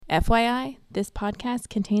FYI, this podcast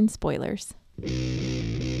contains spoilers.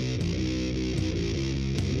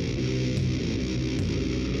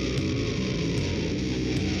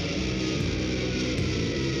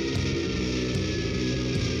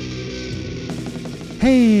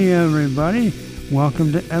 Hey everybody,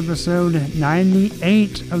 welcome to episode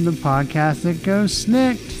 98 of the podcast that goes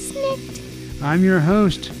snicked. I'm your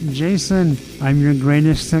host, Jason. I'm your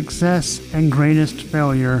greatest success and greatest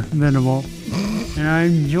failure, Venable. And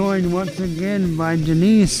I'm joined once again by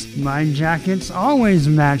Denise. My jackets always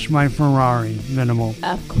match my Ferrari, Venable.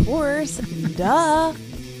 Of course, duh.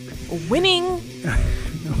 Winning.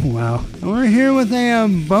 Wow. We're here with a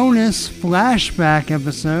bonus flashback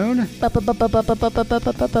episode.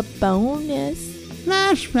 Bonus.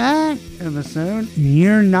 Flashback episode.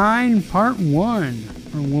 Year 9, Part 1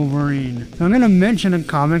 for Wolverine. So I'm going to mention a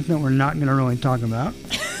comic that we're not going to really talk about.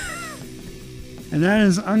 And that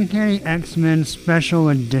is Uncanny X-Men Special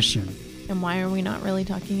Edition. And why are we not really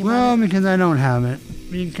talking about Well, it? because I don't have it.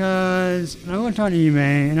 Because I looked on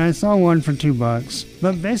eBay and I saw one for $2.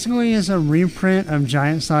 But basically it's a reprint of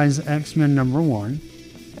Giant Size X-Men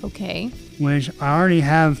 #1. Okay. Which I already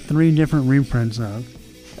have 3 different reprints of.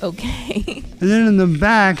 Okay. And then in the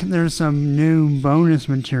back there's some new bonus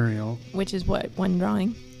material. Which is what? One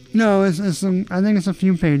drawing? No, it's I think it's a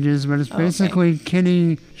few pages, but it's basically okay.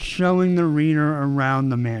 Kitty showing the reader around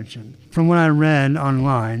the mansion. From what I read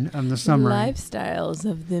online of the summary. Lifestyles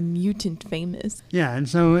of the mutant famous. Yeah, and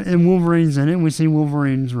so and Wolverine's in it. We see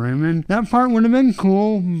Wolverine's room, and that part would have been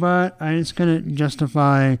cool, but I just couldn't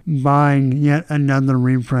justify buying yet another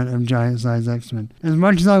reprint of Giant Size X-Men. As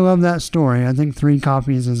much as I love that story, I think 3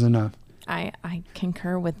 copies is enough. I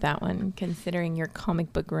concur with that one, considering your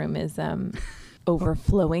comic book room is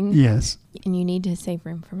overflowing. Yes. And you need to save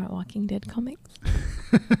room for my Walking Dead comics.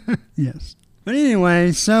 Yes. But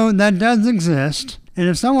anyway, so that does exist. And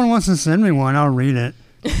if someone wants to send me one, I'll read it.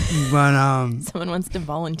 But someone wants to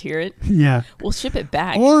volunteer it. Yeah. We'll ship it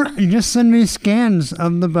back. Or you just send me scans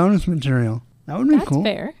of the bonus material. That would be cool.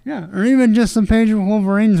 That's fair. Yeah. Or even just a page of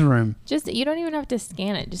Wolverine's room. You don't even have to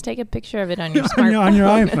scan it. Just take a picture of it on your smartphone. on your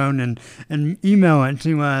iPhone and email it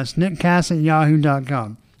to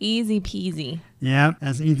snickcast@yahoo.com. Easy peasy. Yeah,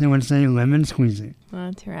 as Ethan would say, lemon squeezy.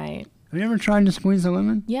 That's right. Have you ever tried to squeeze a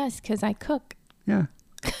lemon? Yes, because I cook. Yeah.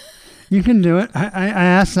 You can do it. I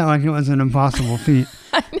asked that like it was an impossible feat.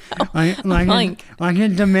 I know. Like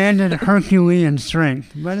it demanded Herculean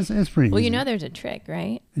strength, but it's pretty easy. Well, you know there's a trick,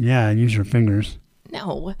 right? Yeah, use your fingers.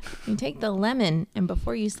 No. You take the lemon, and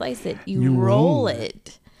before you slice it, you roll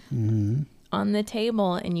it on the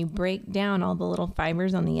table, and you break down all the little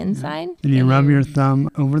fibers on the inside. Yeah. And you rub your thumb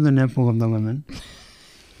over the nipple of the lemon.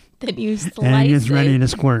 Then you slice it. And it gets ready to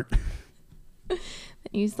squirt.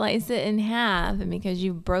 You slice it in half, and because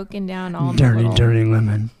you've broken down all dirty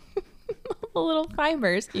lemon. the little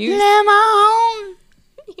fibers, lemon!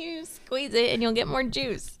 You squeeze it, and you'll get more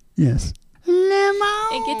juice. Yes. Lemon!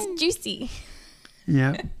 It gets juicy.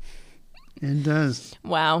 Yeah. It does.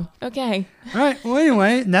 Wow. Okay. All right. Well,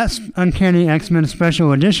 anyway, that's Uncanny X-Men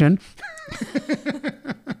Special Edition.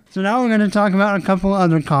 So now we're going to talk about a couple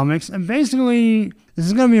other comics. And basically, this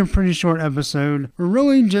is going to be a pretty short episode. We're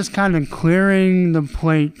really just kind of clearing the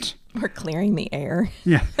plate. We're clearing the air.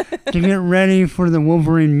 Yeah. To get ready for the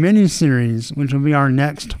Wolverine miniseries, which will be our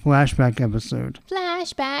next flashback episode.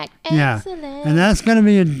 Flashback. Excellent. Yeah. And that's going to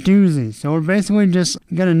be a doozy. So we're basically just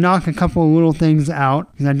going to knock a couple of little things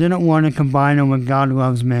out because I didn't want to combine them with God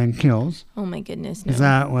Loves, Man Kills. Oh my goodness, no. Because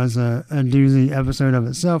that was a doozy episode of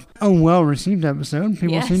itself. A well-received episode.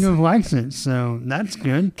 People seem to have liked it, so that's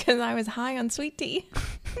good. Because I was high on sweet tea.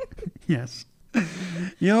 Yes.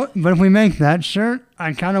 You know, but if we make that shirt,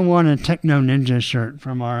 I kind of want a Techno Ninja shirt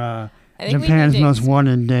from our Japan's Most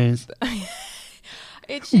Wanted days.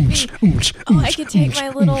 It should be. I could take my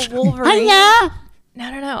little Wolverine. No.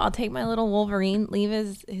 I'll take my little Wolverine, leave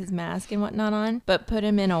his mask and whatnot on, but put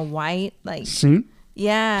him in a white suit.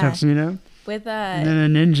 Yeah. Tuxedo. With and then a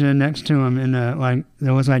ninja next to him in that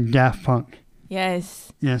was like Daft Punk. Yes.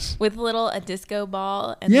 With a disco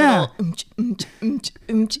ball and little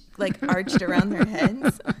arched around their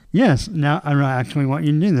heads. Yes. Now I actually want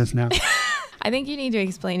you to do this now. I think you need to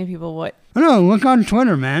explain to people what. Oh no! Look on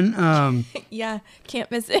Twitter, man. Yeah,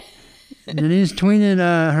 can't miss it. Denise tweeted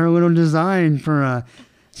her little design for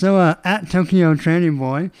at Tokyo Tranny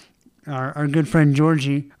Boy. our good friend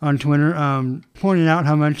Georgie on Twitter pointed out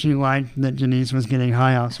how much he liked that Denise was getting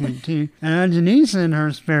high off sweet tea. And Denise, in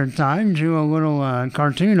her spare time, drew a little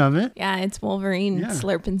cartoon of it. Yeah, it's Wolverine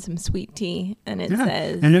slurping some sweet tea, and it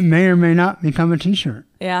says... And it may or may not become a t-shirt.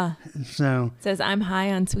 Yeah. So it says, I'm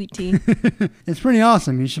high on sweet tea. It's pretty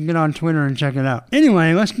awesome. You should get on Twitter and check it out.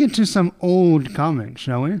 Anyway, let's get to some old comics,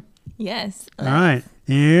 shall we? Yes. All right.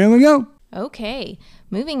 Here we go. Okay.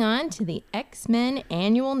 Moving on to the X-Men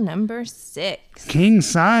Annual number 6. King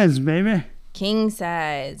size, baby. King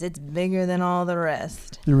size. It's bigger than all the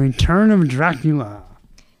rest. The Return of Dracula.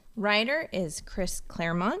 Writer is Chris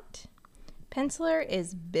Claremont. Penciler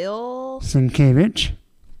is Bill Sienkiewicz.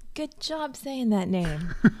 Good job saying that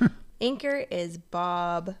name. Inker is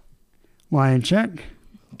Bob Wyacek.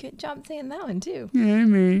 Good job saying that one, too. Yeah,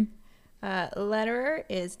 me. Letterer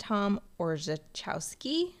is Tom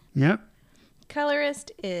Orzechowski. Yep.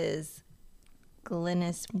 Colorist is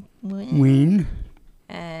Glynis Ween.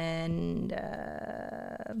 And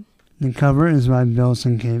the cover is by Bill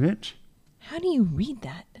Sienkiewicz. How do you read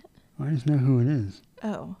that? I just know who it is.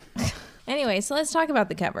 Oh. Anyway, so let's talk about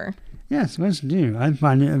the cover. Yes, let's do. I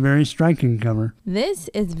find it a very striking cover. This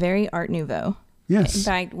is very Art Nouveau. Yes. In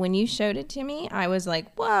fact, when you showed it to me, I was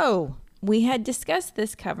like, whoa. We had discussed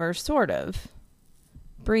this cover sort of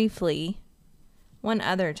briefly one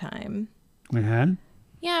other time. We had?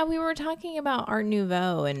 Yeah, we were talking about Art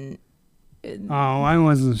Nouveau and... I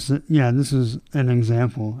wasn't... Yeah, this is an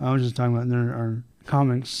example. I was just talking about there are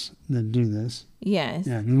comics that do this. Yes.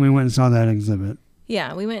 Yeah, we went and saw that exhibit.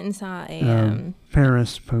 Yeah, we went and saw a...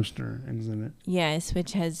 Paris poster exhibit. Yes,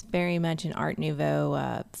 which has very much an Art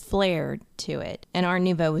Nouveau flair to it. And Art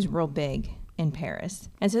Nouveau was real big in Paris.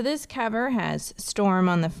 And so this cover has Storm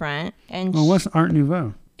on the front. And well, what's Art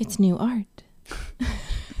Nouveau? It's new art.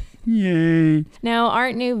 Yay. Now,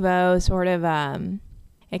 Art Nouveau sort of,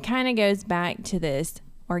 it kind of goes back to this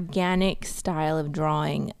organic style of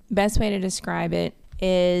drawing. Best way to describe it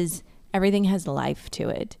is everything has life to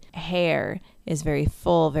it. Hair is very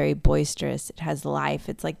full, very boisterous. It has life.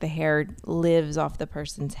 It's like the hair lives off the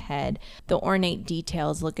person's head. The ornate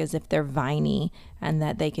details look as if they're viney and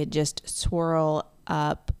that they could just swirl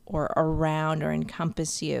up or around or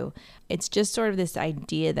encompass you. It's just sort of this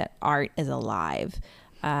idea that art is alive.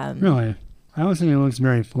 Really? I always think it looks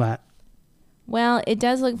very flat. Well, it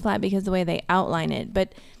does look flat because the way they outline it,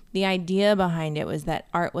 but the idea behind it was that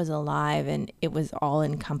art was alive and it was all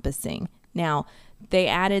encompassing. Now, they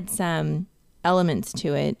added some elements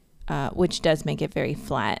to it, which does make it very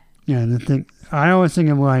flat. Yeah, I always think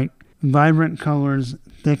of like vibrant colors,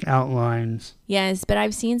 thick outlines. Yes, but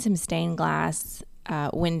I've seen some stained glass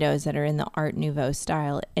windows that are in the Art Nouveau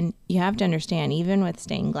style. And you have to understand, even with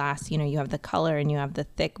stained glass, you know, you have the color and you have the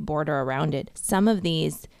thick border around it. Some of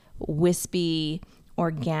these wispy,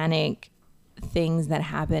 organic things that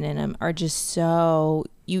happen in them are just so...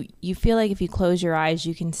 You feel like if you close your eyes,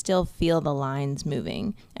 you can still feel the lines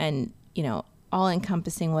moving. And, you know, all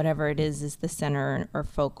encompassing whatever it is the center or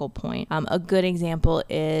focal point. A good example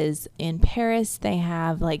is in Paris, they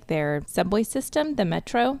have like their subway system, the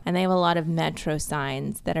metro, and they have a lot of metro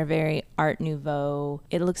signs that are very Art Nouveau.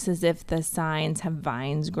 It looks as if the signs have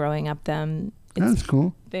vines growing up them. That's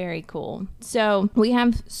cool. Very cool. So we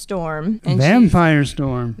have Storm. And Vampire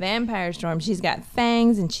Storm. Vampire Storm. She's got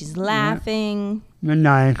fangs and she's laughing. Yeah.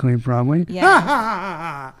 Maniacally, probably.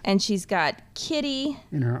 Yeah. And she's got Kitty.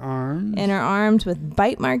 In her arms. In her arms with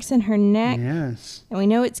bite marks in her neck. Yes. And we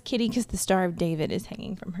know it's Kitty because the Star of David is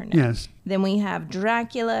hanging from her neck. Yes. Then we have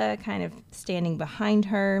Dracula kind of standing behind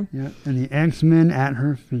her. Yep. And the X-Men at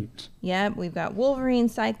her feet. Yep. We've got Wolverine,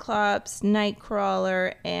 Cyclops,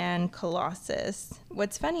 Nightcrawler, and Colossus.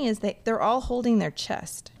 What's funny is they're all holding their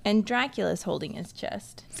chest. And Dracula's holding his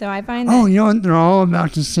chest. So I find that... Oh, you know what? They're all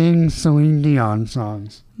about to sing Celine Dion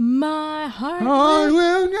songs. My heart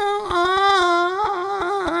will go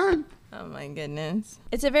on. Oh my goodness.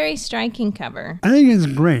 It's a very striking cover. I think it's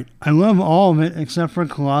great. I love all of it except for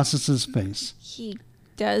Colossus's face. He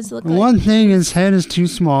does look One thing, his head is too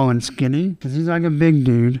small and skinny because he's like a big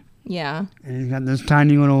dude. Yeah. And he's got this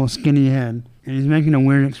tiny little skinny head. And he's making a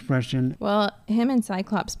weird expression. Well, him and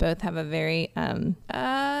Cyclops both have a very,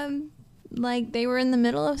 like they were in the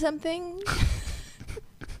middle of something.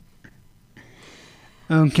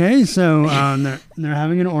 Okay, so they're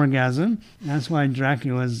having an orgasm. That's why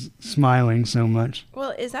Dracula's smiling so much.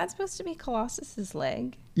 Well, is that supposed to be Colossus's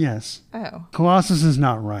leg? Yes. Oh. Colossus is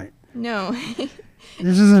not right. No.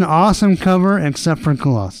 This is an awesome cover except for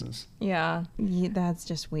Colossus. Yeah, that's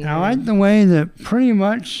just weird. I like the way that pretty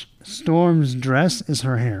much Storm's dress is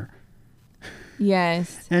her hair.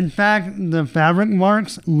 Yes. In fact, the fabric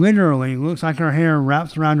marks literally looks like her hair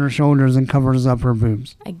wraps around her shoulders and covers up her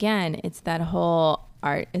boobs. Again, it's that whole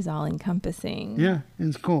art is all encompassing. Yeah,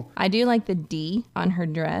 it's cool. I do like the D on her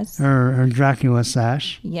dress. Her Dracula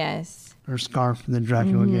sash. Yes. Her scarf that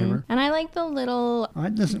Dracula gave her. And I like the little... I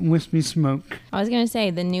like this wispy smoke. I was going to say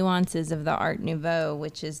the nuances of the Art Nouveau,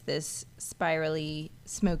 which is this spirally,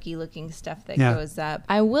 smoky looking stuff that goes up.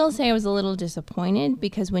 I will say I was a little disappointed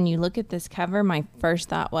because when you look at this cover, my first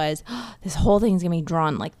thought was, this whole thing's going to be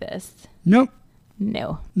drawn like this. Nope.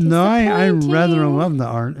 No. No, I rather love the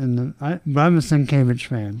art, but I'm a Sienkiewicz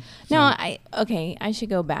fan. So. No, I should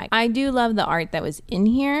go back. I do love the art that was in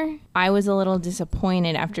here. I was a little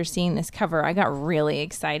disappointed after seeing this cover. I got really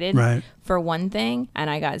excited for one thing, and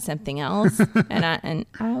I got something else, and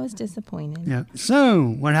I was disappointed. Yeah. So,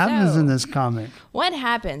 what happens in this comic? What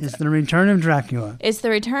happens? It's the return of Dracula. It's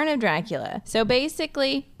the return of Dracula. So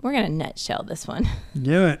basically, we're going to nutshell this one.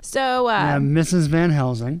 Do it. So, Mrs. Van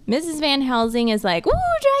Helsing. Mrs. Van Helsing is like, "Ooh,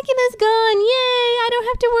 Dracula's gone. Yay, I don't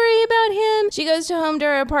have to worry about him." She goes home to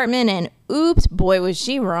her apartment and oops, boy, was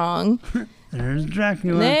she wrong. There's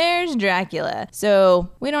Dracula. There's Dracula. So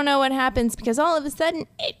we don't know what happens because all of a sudden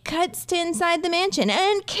it cuts to inside the mansion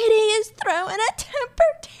and Kitty is throwing a temper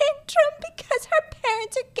tantrum because her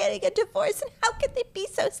parents are getting a divorce and how could they be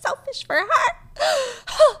so selfish for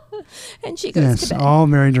her? And she goes to bed. Yes, all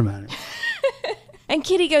very dramatic. And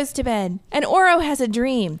Kitty goes to bed. And Oro has a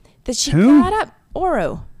dream that she got up.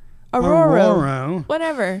 Aurora,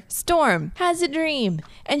 whatever, Storm has a dream,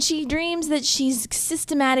 and she dreams that she's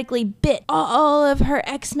systematically bit all of her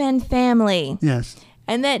X-Men family. Yes.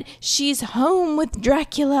 And that she's home with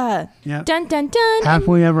Dracula. Yep. Dun, dun, dun.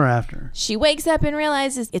 Happily ever after. She wakes up and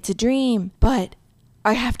realizes it's a dream, but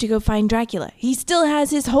I have to go find Dracula. He still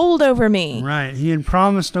has his hold over me. Right. He had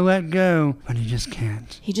promised to let go, but he just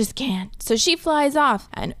can't. He just can't. So she flies off,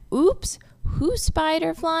 and oops, who spied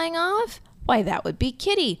her flying off? Why, that would be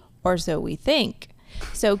Kitty. Or so we think.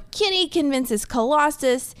 So Kitty convinces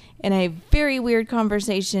Colossus in a very weird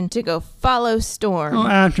conversation to go follow Storm. Well,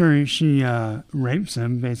 after she rapes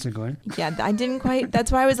him, basically. Yeah, I didn't quite...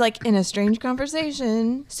 That's why I was like, in a strange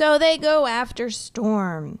conversation. So they go after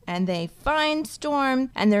Storm. And they find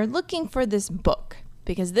Storm. And they're looking for this book.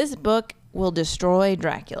 Because this book will destroy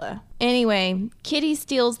Dracula. Anyway, Kitty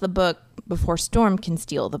steals the book before Storm can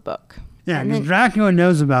steal the book. Yeah, because Dracula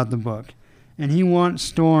knows about the book. And he wants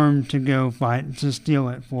Storm to go fight, to steal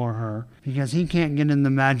it for her. Because he can't get in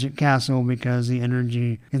the magic castle because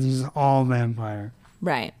he's all vampire.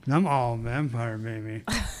 Right. I'm all vampire, baby.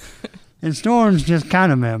 And Storm's just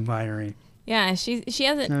kind of vampire-y. Yeah, she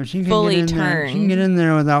hasn't so fully turned. She can get in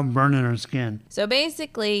there without burning her skin. So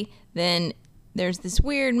basically, then there's this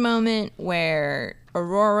weird moment where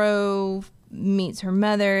Aurora meets her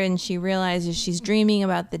mother and she realizes she's dreaming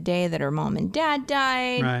about the day that her mom and dad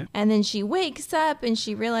died. Right. And then she wakes up and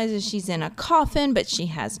she realizes she's in a coffin, but she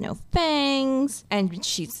has no fangs and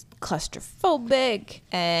she's claustrophobic.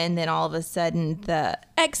 And then all of a sudden the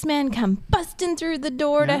X-Men come busting through the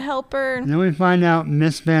door to help her. And then we find out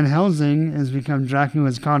Miss Van Helsing has become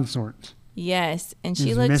Dracula's consort. Yes. And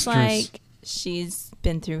she looks like she's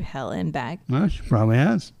been through hell and back. Well, she probably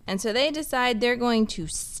has. And so they decide they're going to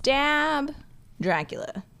stab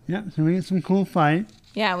Dracula. Yeah, so we get some cool fight.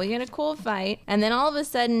 Yeah, we get a cool fight. And then all of a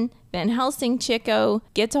sudden, Van Helsing Chico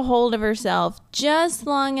gets a hold of herself just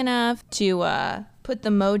long enough to put the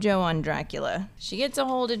mojo on Dracula. She gets a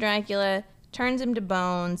hold of Dracula, turns him to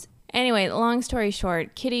bones. Anyway, long story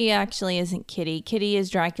short, Kitty actually isn't Kitty. Kitty is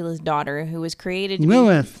Dracula's daughter who was created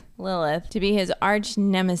to be his arch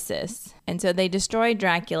nemesis. And so they destroy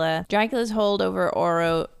Dracula. Dracula's hold over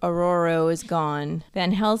Aurora is gone.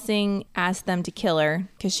 Van Helsing asks them to kill her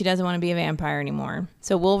because she doesn't want to be a vampire anymore.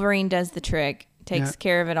 So Wolverine does the trick, takes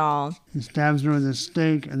care of it all. He stabs her with a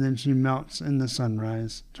stake and then she melts in the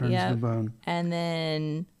sunrise, turns to bone. And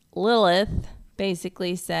then Lilith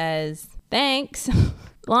basically says, thanks.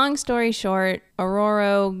 Long story short,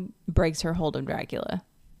 Aurora breaks her hold of Dracula.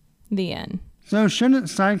 The end. So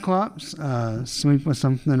shouldn't Cyclops sleep with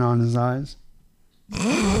something on his eyes?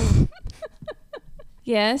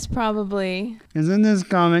 Yes, probably. Because in this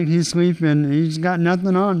comic, he's sleeping. He's got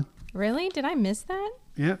nothing on. Really? Did I miss that?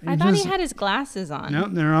 Yep. I thought he had his glasses on.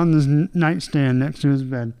 Nope, they're on this nightstand next to his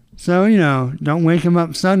bed. So, don't wake him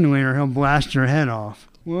up suddenly or he'll blast your head off.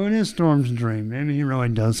 Well, it is Storm's dream. Maybe he really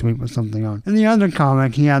does sleep with something on. In the other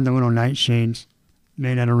comic, he had the little nightshades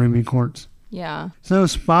made out of ruby quartz. Yeah. So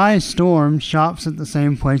Spy Storm shops at the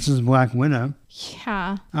same place as Black Widow.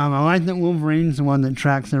 Yeah. I like that Wolverine's the one that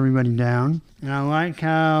tracks everybody down. And I like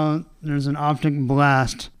how there's an optic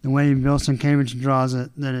blast, the way Bill Sienkiewicz draws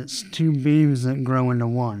it, that it's two beams that grow into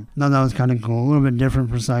one. I thought that was kind of cool. A little bit different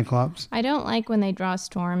for Cyclops. I don't like when they draw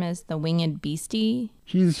Storm as the winged beastie.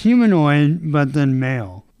 She's humanoid, but then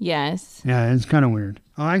male. Yes. Yeah, it's kind of weird.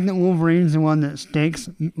 I like that Wolverine's the one that stakes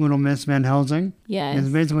little Miss Van Helsing. Yes.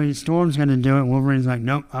 Because basically Storm's going to do it. Wolverine's like,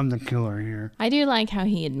 nope, I'm the killer here. I do like how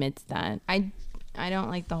he admits that. I don't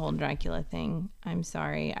like the whole Dracula thing. I'm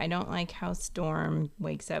sorry. I don't like how Storm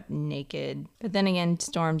wakes up naked. But then again,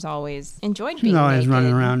 Storm's always enjoyed being naked. She's always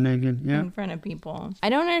running around naked, yeah. In front of people. I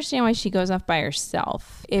don't understand why she goes off by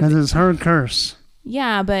herself. Because it's her curse.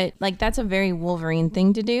 Yeah, but like that's a very Wolverine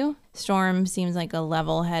thing to do. Storm seems like a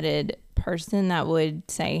level-headed person that would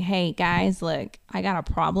say, hey guys, look, I got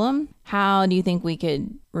a problem. How do you think we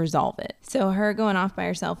could resolve it? So her going off by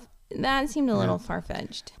herself, that seemed a little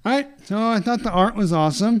far-fetched. All right, so I thought the art was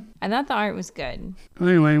awesome. I thought the art was good.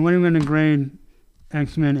 Anyway, what are we going to grade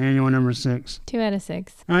X-Men Annual number 6? 2 out of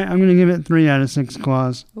 6. All right, I'm going to give it 3 out of 6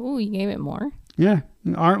 claws. Ooh, you gave it more? Yeah,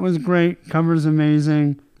 the art was great. Cover's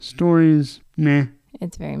amazing. Stories, meh.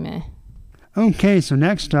 It's very meh. Okay, so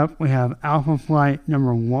next up we have Alpha Flight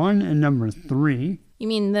number 1 and number 3. You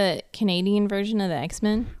mean the Canadian version of the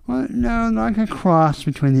X-Men? Well, no, like a cross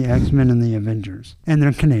between the X-Men and the Avengers. And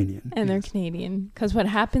they're Canadian. And they're Canadian. Because what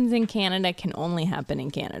happens in Canada can only happen in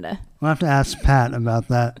Canada. We'll have to ask Pat about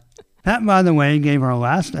that. Pat, by the way, gave our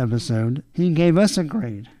last episode. He gave us a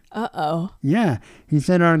grade. Uh-oh. Yeah, he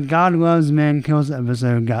said our God Loves Man Kills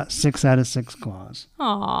episode got 6 out of 6 claws.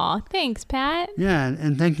 Aw, thanks, Pat. Yeah,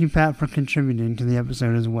 and thank you, Pat, for contributing to the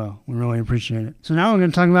episode as well. We really appreciate it. So now we're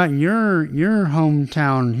going to talk about your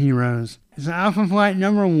hometown heroes. It's Alpha Flight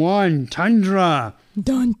number 1, Tundra.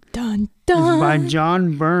 Dun, dun, dun. It's by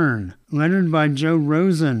John Byrne, lettered by Joe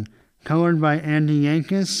Rosen, colored by Andy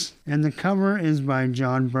Yankus, and the cover is by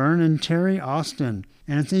John Byrne and Terry Austin.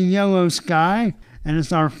 And it's a yellow sky. And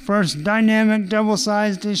it's our first dynamic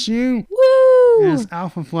double-sized issue. Woo! And it's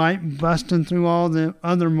Alpha Flight busting through all the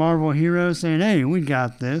other Marvel heroes saying, hey, we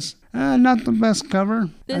got this. Not the best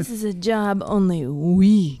cover. This is a job only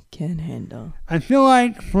we can handle. I feel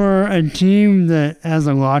like for a team that has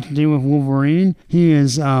a lot to do with Wolverine, he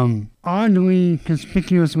is oddly,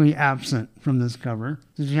 conspicuously absent from this cover.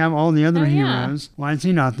 Since you have all the other heroes, why is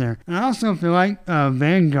he not there? And I also feel like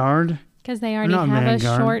Vanguard. Because they already have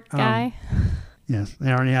a short guy. Yes,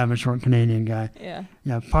 they already have a short Canadian guy. Yeah.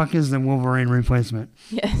 Yeah, Puck is the Wolverine replacement.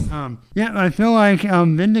 Yes. Yeah, I feel like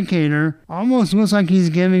Vindicator almost looks like he's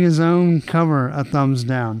giving his own cover a thumbs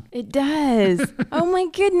down. It does. Oh my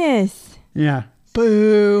goodness. Yeah.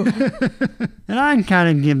 Boo. And I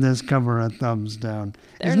kind of give this cover a thumbs down.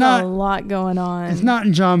 There's not a lot going on. It's not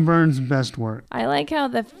John Byrne's best work. I like how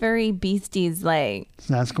the furry beastie's like...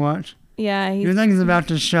 Sasquatch? Yeah, you think he's about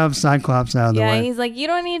to shove Cyclops out of the way. Yeah, he's like, you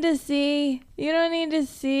don't need to see. You don't need to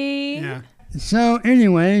see. Yeah. So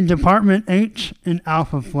anyway, Department H and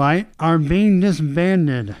Alpha Flight are being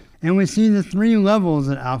disbanded. And we see the 3 levels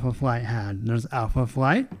that Alpha Flight had. There's Alpha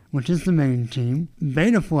Flight, which is the main team.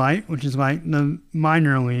 Beta Flight, which is like the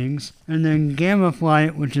minor leagues. And then Gamma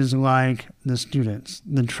Flight, which is like the students,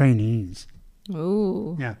 the trainees.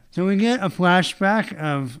 Ooh. Yeah. So we get a flashback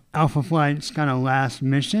of Alpha Flight's kind of last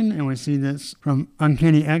mission, and we see this from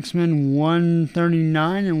Uncanny X-Men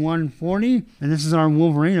 139 and 140. And this is our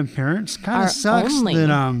Wolverine appearance. Kind of sucks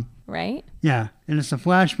that right? Yeah. And it's a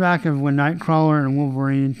flashback of when Nightcrawler and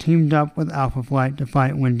Wolverine teamed up with Alpha Flight to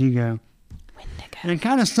fight Wendigo. And it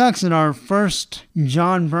kind of sucks that our first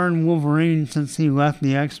John Byrne Wolverine since he left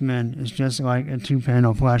the X-Men is just like a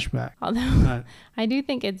 2-panel flashback. Although I do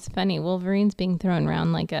think it's funny. Wolverine's being thrown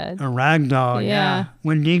around like a rag doll, yeah.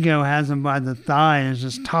 Wendigo has him by the thigh and is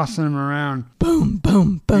just tossing him around. Boom,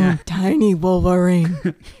 boom, boom. Yeah. Tiny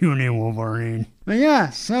Wolverine. Puny Wolverine. But yeah,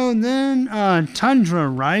 so then Tundra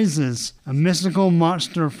rises, a mystical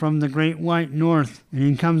monster from the Great White North. And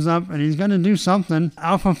he comes up and he's going to do something.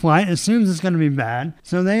 Alpha Flight assumes it's going to be bad,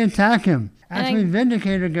 so they attack him. Actually,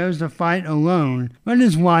 Vindicator goes to fight alone, but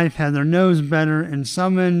his wife, Heather, knows better and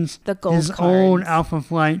summons his old Alpha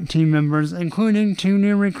Flight team members, including 2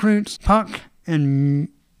 new recruits, Puck and,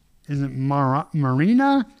 is it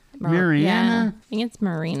Marina? Mariana? Yeah, I think it's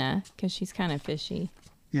Marina, because she's kind of fishy.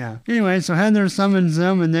 Yeah. Anyway, so Heather summons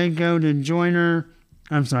them, and they go to join her.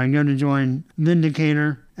 I'm sorry, go to join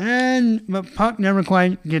Vindicator. But Puck never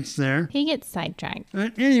quite gets there. He gets sidetracked.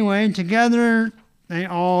 But anyway, together, they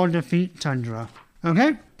all defeat Tundra.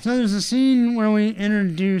 Okay? So there's a scene where we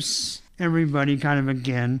introduce everybody kind of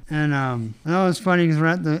again. And I thought it was funny because we're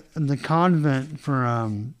at the convent for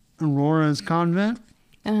Aurora's convent.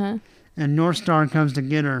 Uh-huh. and North Star comes to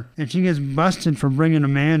get her, and she gets busted for bringing a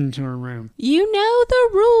man into her room. You know the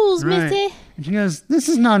rules, Right. missy. And she goes, this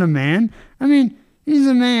is not a man. I mean, he's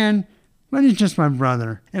a man, but he's just my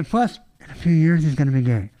brother. And plus, in a few years, he's going to be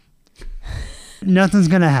gay. Nothing's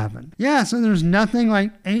going to happen. Yeah, so there's nothing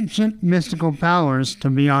like ancient mystical powers to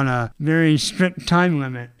be on a very strict time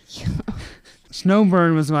limit.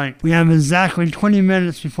 Snowbird was like, we have exactly 20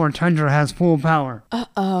 minutes before Tundra has full power.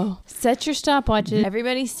 Uh-oh. Set your stopwatches.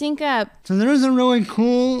 Everybody sync up. So there is a really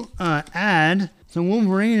cool ad. So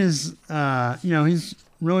Wolverine is, he's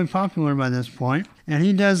really popular by this point. And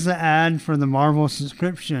he does the ad for the Marvel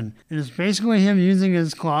subscription. And it's basically him using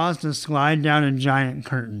his claws to slide down a giant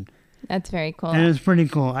curtain. That's very cool. And it's pretty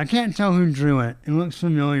cool. I can't tell who drew it. It looks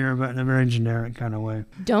familiar, but in a very generic kind of way.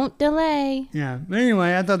 Don't delay. Yeah. But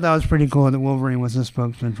anyway, I thought that was pretty cool that Wolverine was the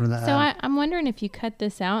spokesman for the ad. So I'm wondering if you cut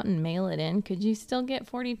this out and mail it in, could you still get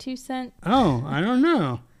 42 cents? Oh, I don't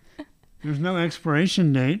know. There's no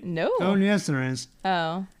expiration date. No. Oh, yes, there is.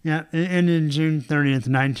 Oh. Yeah, it ended June 30th,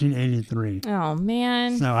 1983. Oh,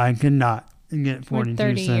 man. So I could not get 42 We're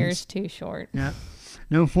 30 cents. years too short. Yeah.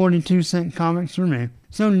 No 42-cent comics for me.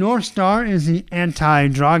 So North Star is the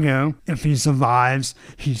anti-Drago. If he survives,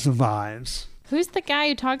 he survives. Who's the guy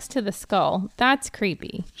who talks to the skull? That's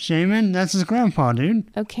creepy. Shaman, that's his grandpa, dude.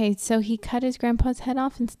 Okay, so he cut his grandpa's head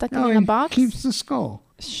off and stuck No, it in a he box? keeps the skull.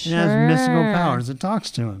 Sure. It has mystical powers. It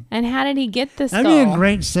talks to him. And how did he get the skull? That'd be a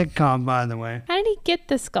great sitcom, by the way. How did he get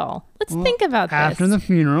the skull? Let's Well, think about After this. the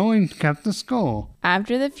funeral, he kept the skull.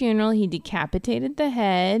 After the funeral, he decapitated the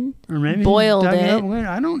head, Or maybe boiled he dug it. up later.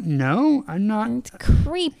 I don't know. I'm not... It's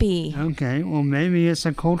creepy. Okay, well, maybe it's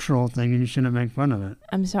a cultural thing and you shouldn't make fun of it.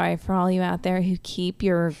 I'm sorry for all you out there who keep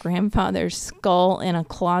your grandfather's skull in a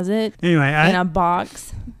closet, Anyway, in a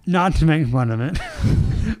box. not to make fun of it,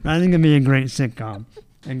 but I think it'd be a great sitcom.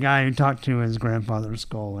 A guy who talked to his grandfather's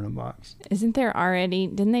skull in a box. Isn't there already?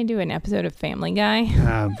 Didn't they do an episode of Family Guy?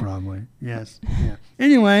 Probably. Yes. Yeah.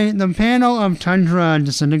 Anyway, the panel of Tundra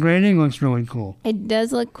disintegrating looks really cool. It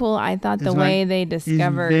does look cool. I thought the It's way like they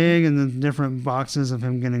discovered. He's big and the different boxes of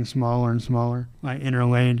him getting smaller and smaller, like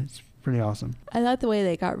interlaid. It's pretty awesome. I thought the way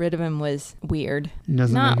they got rid of him was weird. It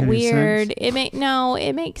doesn't Not make any weird. sense.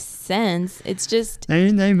 It makes sense. It's just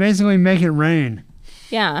They basically make it rain.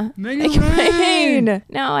 yeah. Make it rain!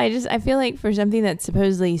 No, I feel like for something that's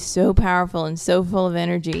supposedly so powerful and so full of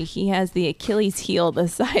energy, he has the Achilles heel the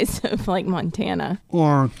size of like Montana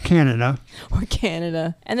Or Canada. or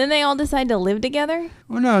Canada. And then they all decide to live together?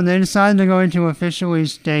 Well, no, they decided to go into officially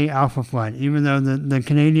stay Alpha Flight, even though the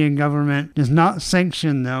Canadian government does not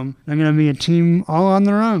sanction them. They're going to be a team all on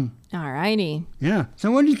their own. Alrighty. Yeah.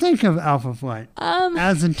 So what do you think of Alpha Flight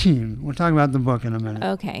as a team? We'll talk about the book in a minute.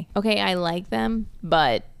 Okay, I like them,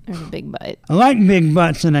 but there's a big but. I like big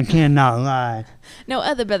butts and I cannot lie. No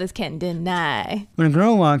other brothers can deny. When a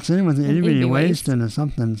girl walks in with an itty bitty itty waist waist. and a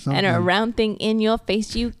something. And a round thing in your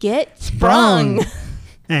face, you get Sprung. sprung.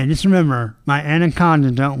 Hey, just remember, my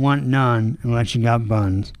anaconda don't want none unless you got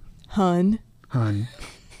buns, Hun. hun.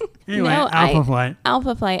 Anyway, No, Alpha Flight.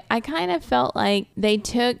 Alpha Flight. I kind of felt like they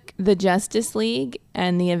took the Justice League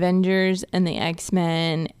and the Avengers and the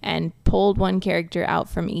X-Men and pulled one character out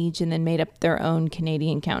from each and then made up their own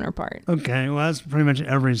Canadian counterpart. Okay, well, that's pretty much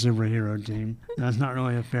every superhero team. That's not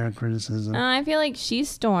really a fair criticism. I feel like she's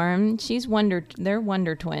Storm. She's They're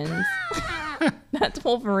Wonder Twins. That's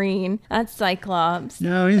Wolverine. That's Cyclops.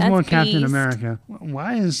 No, he's That's more Captain Beast. America.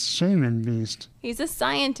 Why is Shaman Beast? He's a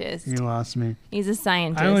scientist. You lost me. He's a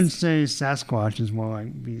scientist. I would say Sasquatch is more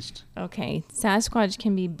like Beast. Okay, Sasquatch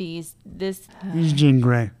can be Beast. He's Jean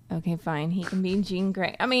Grey. Okay, fine. He can be Jean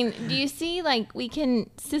Grey. I mean, do you see, like, we can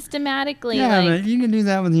systematically, Yeah, like... but you can do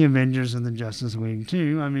that with the Avengers and the Justice League,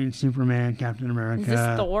 too. I mean, Superman, Captain America. Is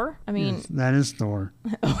this Thor? I mean... Yes, that is Thor.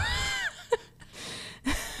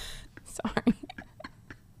 Sorry.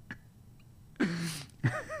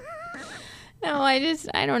 No, I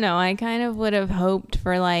don't know. I kind of would have hoped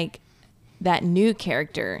for, like, that new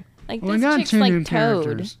character. Like, Well, we this got chick's two like new Toad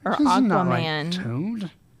characters. or This is not like Aquaman.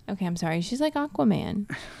 Toad. Okay, I'm sorry. She's like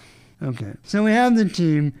Aquaman. Okay, so we have the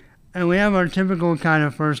team, and we have our typical kind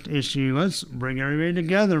of first issue. Let's bring everybody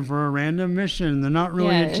together for a random mission. They're not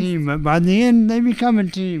really a Yes. team, but by the end, they become a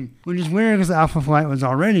team, which is weird because Alpha Flight was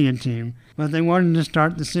already a team, but they wanted to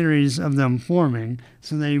start the series of them forming,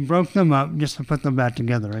 so they broke them up just to put them back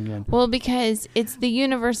together again. Well, because it's the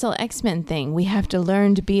universal X-Men thing. We have to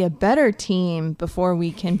learn to be a better team before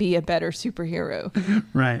we can be a better superhero.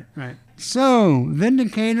 Right. So,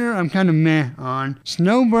 Vindicator, I'm kind of meh on.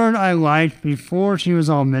 Snowbird, I liked before she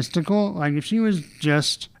was all mystical. Like, if she was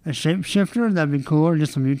just a shapeshifter, that'd be cooler,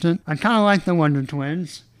 just a mutant. I kind of like the Wonder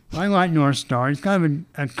Twins. I like North Star. He's kind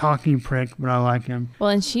of a cocky prick, but I like him. Well,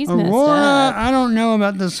 and she's messed Aurora, up. I don't know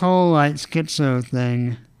about this whole like schizo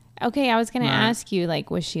thing. Okay, I was gonna ask you,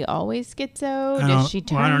 like, was she always schizo? Did she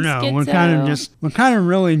turn I don't know. schizo? We're kind of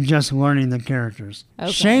really just learning the characters.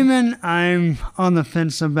 Okay. Shaman, I'm on the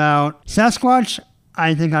fence about. Sasquatch,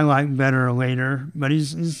 I think I like better later, but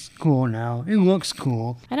he's cool now. He looks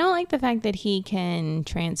cool. I don't like the fact that he can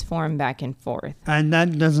transform back and forth. And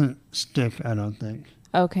that doesn't stick, I don't think.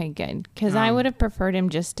 Okay, good. Because I would have preferred him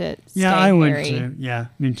just to stay Yeah, I would hairy. too. Yeah,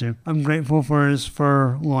 me too. I'm grateful for his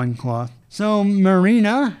fur loincloth. So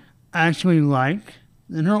Marina, I actually like,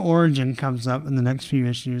 and her origin comes up in the next few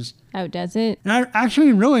issues. Oh, does it? And I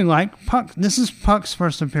actually really like Puck. This is Puck's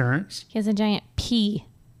first appearance. He has a giant P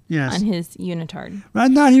Yes. on his unitard.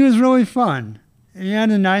 But I thought he was really fun. He had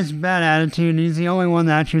a nice bad attitude, and he's the only one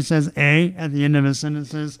that actually says A at the end of his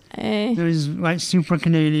sentences. So he's like super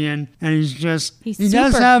Canadian, and he's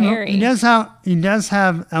super hairy. he does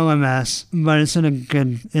have LMS, but it's in a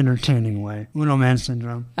good, entertaining way. Little man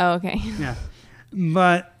syndrome. Oh, okay. Yeah.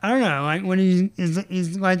 But I don't know, like when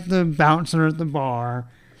he's like the bouncer at the bar.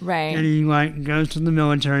 Right. And he like goes to the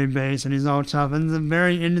military base and he's all tough. And at the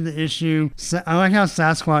very end of the issue, I like how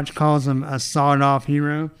Sasquatch calls him a sawed-off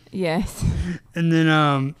hero. Yes. And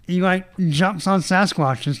then he like jumps on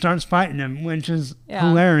Sasquatch and starts fighting him, which is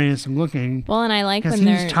hilarious looking. Well, and I like when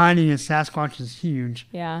because he's tiny and Sasquatch is huge.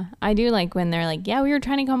 Yeah, I do like when they're like, yeah, we were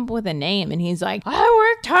trying to come up with a name, and he's like,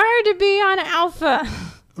 I worked hard to be on Alpha.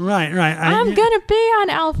 Right. I'm gonna be on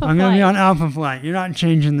Alpha Flight. I'm gonna be on Alpha Flight. You're not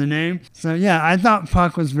changing the name. So yeah, I thought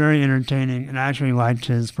Puck was very entertaining, and I actually liked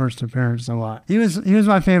his first appearance a lot. He was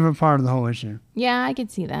my favorite part of the whole issue. Yeah, I could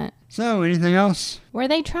see that. So anything else? Were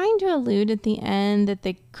they trying to allude at the end that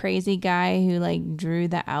the crazy guy who like drew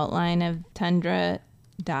the outline of Tundra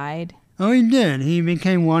died? Oh, he did. He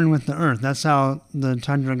became one with the Earth. That's how the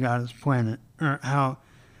Tundra got its planet, or how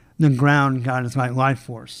the ground got its like life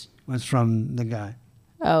force was from the guy.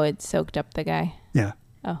 Oh, it soaked up the guy. Yeah.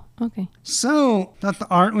 Oh, okay. So, thought the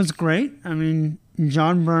art was great. I mean,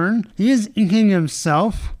 John Byrne, he is inking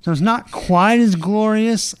himself, so it's not quite as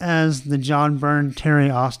glorious as the John Byrne,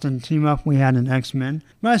 Terry Austin team-up we had in X-Men,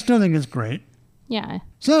 but I still think it's great. Yeah.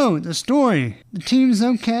 So, the story. The team's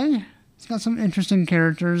okay. It's got some interesting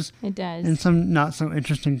characters. It does. And some not so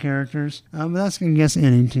interesting characters. But that's, I guess,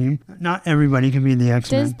 any team. Not everybody can be the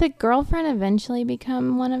X-Men. Does the girlfriend eventually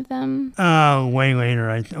become one of them? Oh, way later.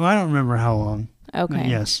 I don't remember how long. Okay. But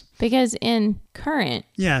yes. Because in current...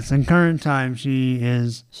 Yes, in current time,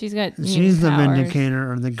 she's got the powers.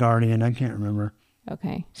 Vindicator or the Guardian. I can't remember.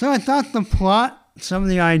 Okay. So I thought the plot, some of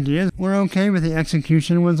the ideas were okay, but the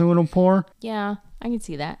execution was a little poor. Yeah. I can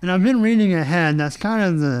see that. And I've been reading ahead. That's kind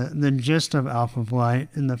of the gist of Alpha Flight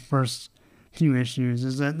in the first few issues,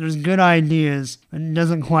 is that there's good ideas, but it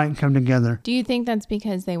doesn't quite come together. Do you think that's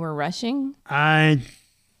because they were rushing? I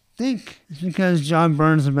think it's because John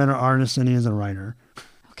Byrne is a better artist than he is a writer.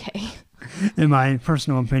 Okay. In my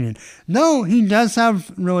personal opinion. No, he does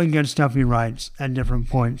have really good stuff he writes at different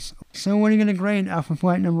points. So what are you going to grade Alpha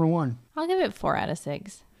Flight number 1? I'll give it 4 out of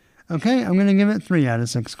 6. Okay, I'm going to give it 3 out of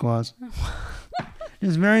 6 claws.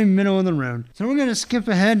 It's very middle of the road. So we're going to skip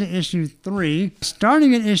ahead to issue 3.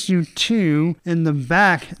 Starting at issue 2, in the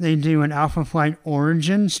back, they do an Alpha Flight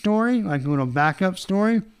origin story, like a little backup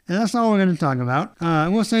story. And that's all we're going to talk about. I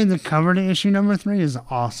will say the cover to issue number 3 is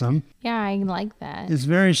awesome. Yeah, I like that. It's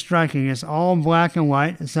very striking. It's all black and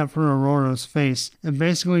white except for Aurora's face. And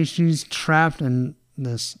basically, she's trapped in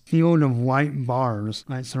this field of white bars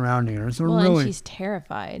like surrounding her. So and she's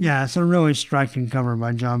terrified. Yeah, it's a really striking cover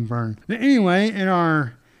by John Byrne. But anyway, in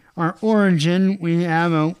our origin, we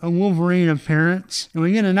have a Wolverine appearance, and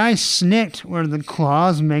we get a nice snikt where the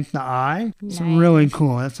claws make the eye. Nice. It's really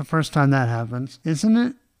cool. That's the first time that happens, isn't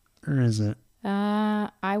it? Or is it?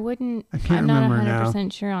 I wouldn't. I can't I'm not remember 100% now.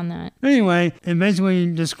 sure on that. Anyway, it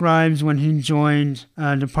basically describes when he joined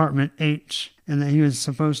Department H, and that he was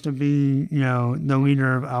supposed to be, the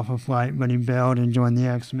leader of Alpha Flight, but he bailed and joined the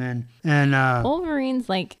X-Men. And Wolverine's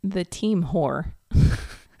like the team whore.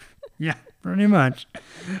 Yeah, pretty much.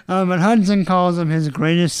 But Hudson calls him his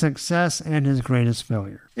greatest success and his greatest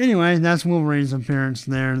failure. Anyway, that's Wolverine's appearance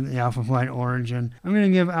there, the Alpha Flight origin. I'm going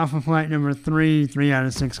to give Alpha Flight number 3 out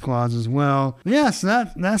of 6 claws as well. But yes,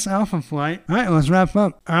 that's Alpha Flight. All right, let's wrap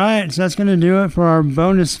up. All right, so that's going to do it for our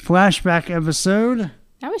bonus flashback episode.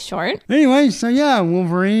 That was short. Anyway, so yeah,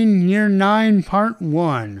 Wolverine Year 9 Part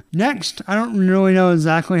 1. Next, I don't really know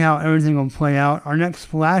exactly how everything will play out. Our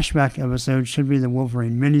next flashback episode should be the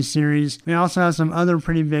Wolverine miniseries. We also have some other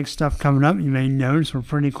pretty big stuff coming up. You may notice we're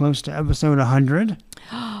pretty close to episode 100.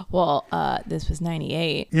 Well, this was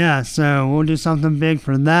 98. Yeah, so we'll do something big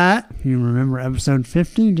for that. If you remember episode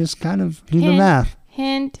 50, just kind of do the math.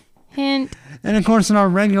 Hint. And of course, in our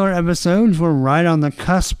regular episodes, we're right on the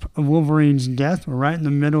cusp of Wolverine's death. We're right in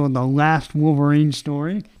the middle of the last Wolverine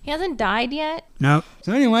story. He hasn't died yet? No.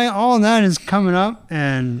 So anyway, all of that is coming up,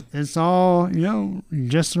 and it's all,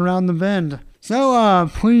 just around the bend. So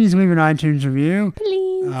please leave an iTunes review.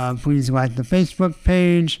 Please. Please like the Facebook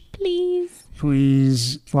page.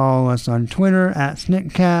 Please follow us on Twitter at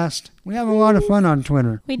SnickCast. We have a lot of fun on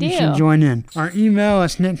Twitter. We do. You should join in. Our email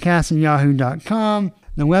is snickcast@yahoo.com.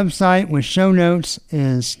 The website with show notes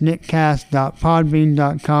is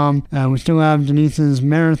snickcast.podbean.com. We still have Denise's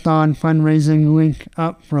marathon fundraising link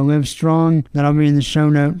up for Live Strong. That'll be in the show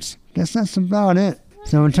notes. Guess that's about it.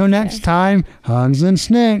 So until next time, hugs and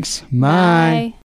snicks. Bye.